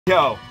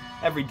Yo,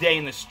 every day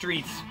in the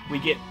streets we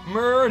get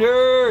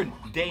murdered.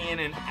 Day in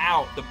and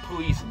out, the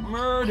police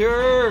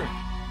murder.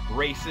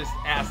 Racist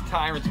ass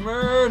tyrants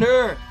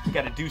murder. We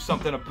gotta do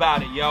something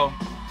about it, yo.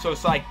 So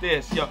it's like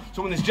this, yo.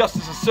 So when this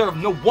justice is served,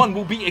 no one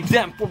will be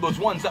exempt for those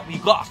ones that we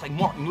lost, like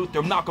Martin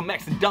Luther, Malcolm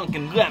X, and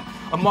Duncan Lem,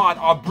 Ahmaud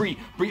Arbery,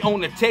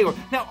 Breonna Taylor.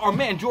 Now our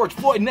man George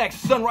Floyd next.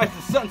 Sunrise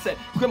to sunset.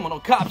 Criminal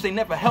cops they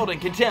never held in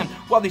contempt,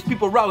 while these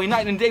people rally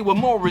night and day with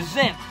more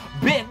resent.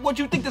 Bent, what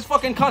you think this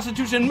fucking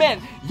Constitution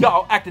meant?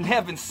 Y'all acting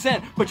heaven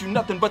sent, but you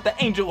nothing but the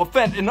angel of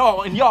fent and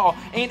all, and y'all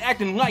ain't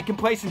acting like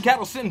complacent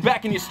cattle sitting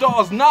back in your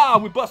stalls. Nah,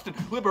 we busted,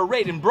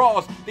 liberating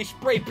brawls. They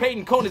spray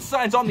painting coded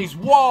signs on these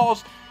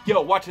walls.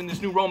 Yo, watching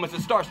this new Romans,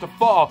 it starts to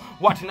fall.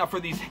 Watching out for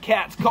these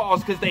cats'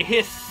 calls, cause they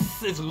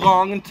hiss is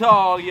long and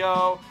tall,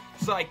 yo.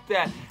 It's like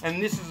that, and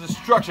this is the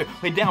structure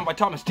laid down by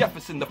Thomas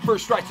Jefferson. The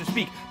first right to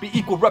speak, be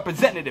equal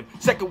representative.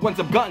 Second ones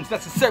of guns,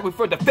 necessary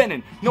for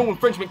defending. No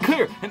infringement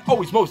clear, and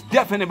always most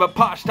definite. But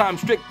posh time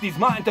strict, these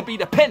minds to be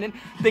dependent.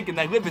 Thinking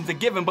that living's a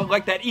given, but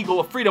like that eagle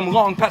of freedom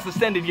long past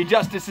ascended. Your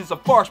justice is a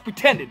farce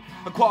pretended,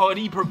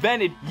 equality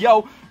prevented,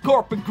 yo.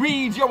 Corporate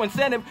greed's your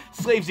incentive.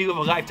 Slaves, you live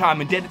a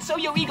lifetime indebted, so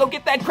your ego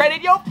get that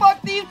credit. Yo,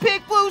 fuck these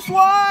pig blue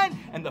swine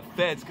and the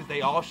feds, cause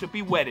they all should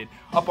be wedded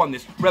up on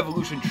this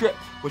revolution trip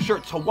with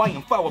shirts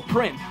Hawaiian flower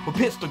print, with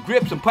pistol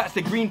grips and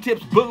plastic green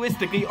tips,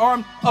 ballistically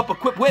armed, up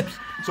equipped whips,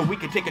 so we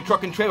can take a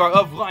truck and trailer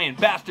of lying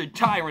bastard,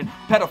 tyrant,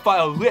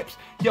 pedophile lips.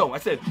 Yo, I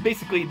said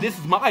basically this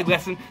is my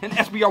lesson. An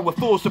SBR with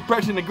full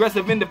suppression,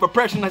 aggressive into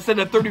oppression. I said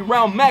a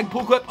 30-round mag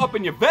pull clip up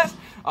in your vest,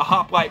 a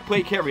hoplite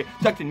plate carrier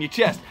tucked in your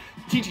chest.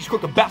 Teach these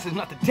crooked bastards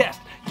not to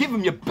test. Give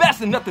them your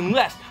best and nothing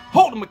less.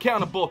 Hold them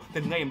accountable,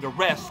 then lay them to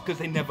rest. Cause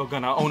they never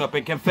gonna own up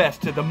and confess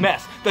to the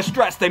mess, the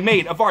stress they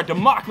made of our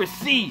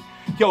democracy.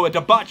 Yo, a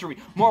debauchery,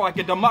 more like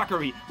a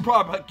demockery.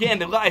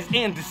 Propaganda, lies,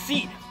 and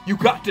deceit. You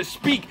got to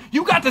speak.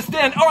 You got to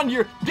stand on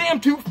your damn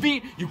 2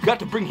 feet. You got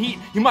to bring heat.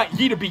 You might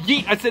yeet or be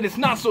yeet. I said it's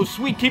not so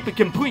sweet. Keep it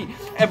complete.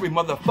 Every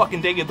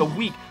motherfucking day of the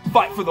week.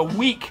 Fight for the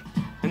weak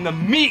and the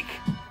meek.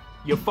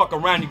 You fuck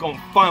around, you're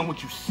gonna find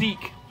what you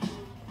seek.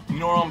 You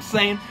know what I'm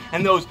saying?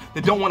 And those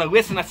that don't want to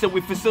listen, I said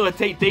we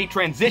facilitate their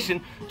transition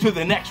to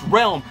the next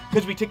realm,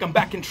 because we take them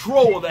back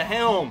control of the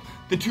helm.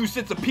 The 2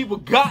 cents of people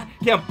got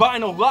can't buy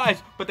no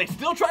lies, but they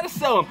still try to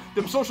sell them.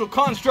 Them social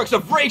constructs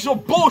of racial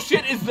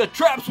bullshit is the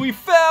traps we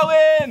fell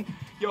in.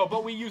 Yo,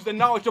 but we use the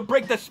knowledge to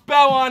break the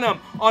spell on them,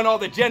 on all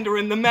the gender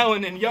and the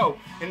melanin, yo.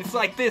 And it's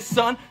like this,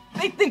 son.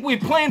 They think we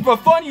playing for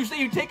fun. You say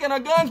you taking our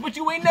guns, but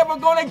you ain't never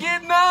gonna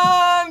get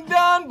none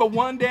done. But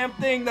one damn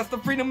thing, that's the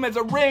freedom as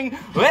a ring.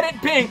 Let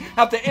it ping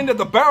out the end of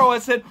the barrel. I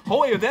said,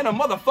 holier than a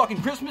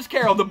motherfucking Christmas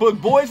carol. The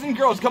big boys and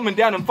girls coming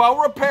down in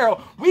flower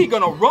apparel. We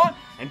gonna run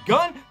and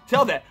gun.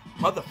 Tell that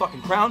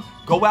motherfucking crown,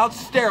 go out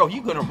sterile.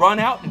 You gonna run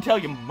out and tell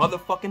your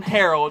motherfucking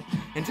herald.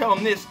 And tell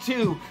him this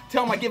too.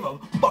 Tell him I give a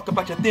fuck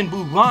about your thin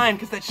blue line,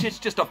 cause that shit's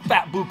just a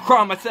fat blue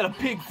crime. I said a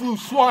pig flew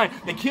swine.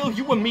 They kill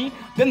you and me,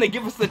 then they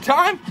give us the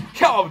time.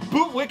 Y'all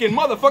bootlicking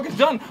motherfuckers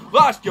done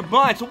lost your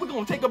mind. So we're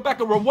gonna take it back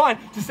a rewind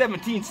to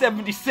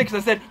 1776. I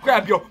said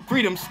grab your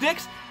freedom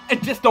sticks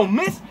and just don't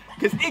miss,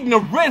 cause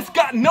ignorance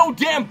got no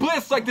damn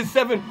bliss like the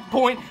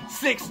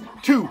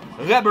 7.62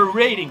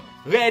 liberating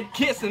lead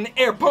kiss in the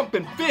air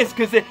pumping fist,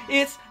 cause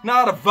it's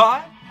not a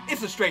vibe,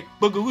 it's a straight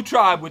boogaloo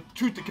tribe with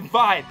truth to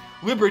confide,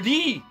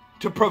 liberty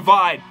to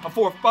provide. A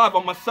 4-5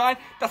 on my side,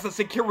 that's a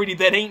security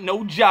that ain't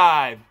no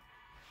jive.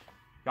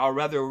 Y'all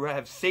rather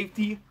have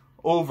safety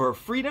over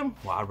freedom?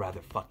 Well, I'd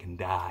rather fucking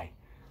die.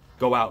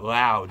 Go out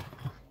loud.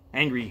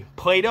 Angry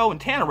Plato and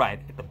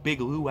Tannerite at the big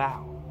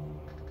luau.